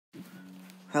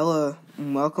Hello,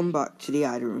 and welcome back to the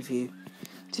Ident review.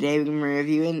 Today we're going to be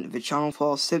reviewing the Channel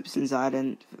 4 Simpsons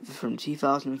Ident from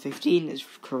 2015 that's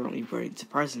currently running to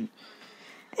present.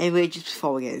 Anyway, just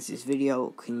before we get into this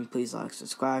video, can you please like and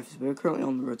subscribe? We're currently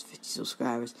on the road to 50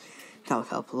 subscribers. That would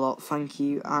help a lot, thank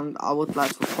you. And I would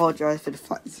like to apologise for the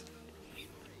fact that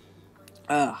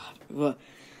I've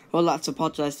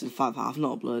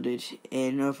not uploaded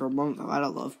in over a month. I've had a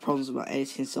lot of problems with my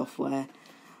editing software,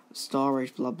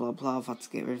 storage, blah blah blah. I've had to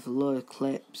get rid of a load of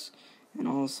clips and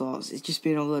all sorts. It's just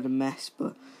been a load of mess,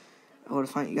 but I want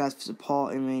to thank you guys for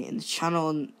supporting me. And the channel,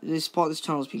 and the support of this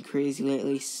channel has been crazy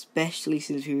lately, especially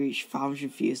since we reached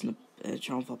 500 views in the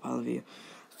Channel 4 pilot video.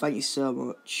 Thank you so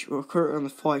much. We're currently on the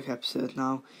 40th episode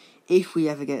now. If we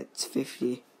ever get to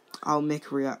 50, I'll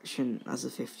make a reaction as the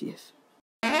 50th.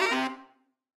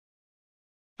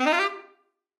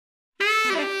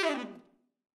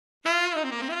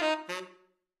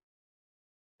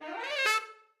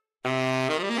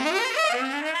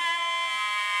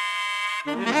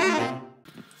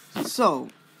 So,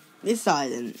 this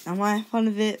Ident, am I a fan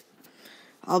of it?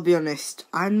 I'll be honest,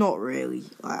 I'm not really.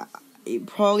 It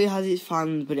probably has its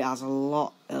fans, but it has a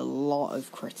lot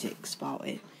of critics about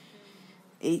it.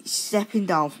 It's stepping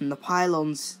down from the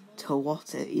pylons to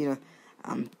what it,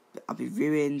 I'll be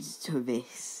ruined to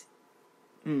this.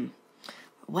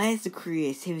 Where's the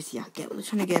creativity? I get what they're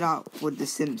trying to get out with the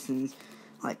Simpsons,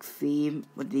 theme,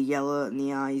 with the yellow and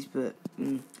the eyes, but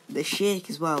the shake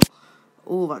as well.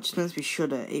 Oh, that just makes me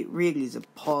shudder. It really is a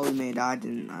poorly made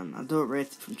Ident, and I don't rate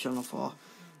it from Channel 4.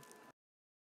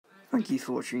 Thank you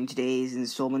for watching today's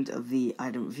installment of the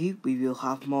Ident review. We will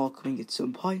have more coming at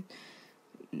some point.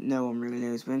 No one really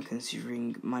knows when,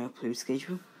 considering my upload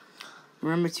schedule.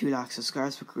 Remember to like,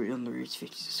 subscribe, we're currently on the road to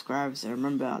 50 subscribers. And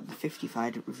remember, at the 50th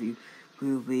Ident review,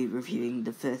 we will be reviewing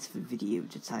the first video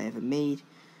that I ever made.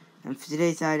 And for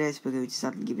today's Ident, we're going to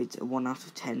sadly give it a 1 out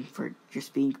of 10 for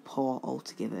just being poor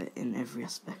altogether in every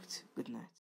aspect. Good night.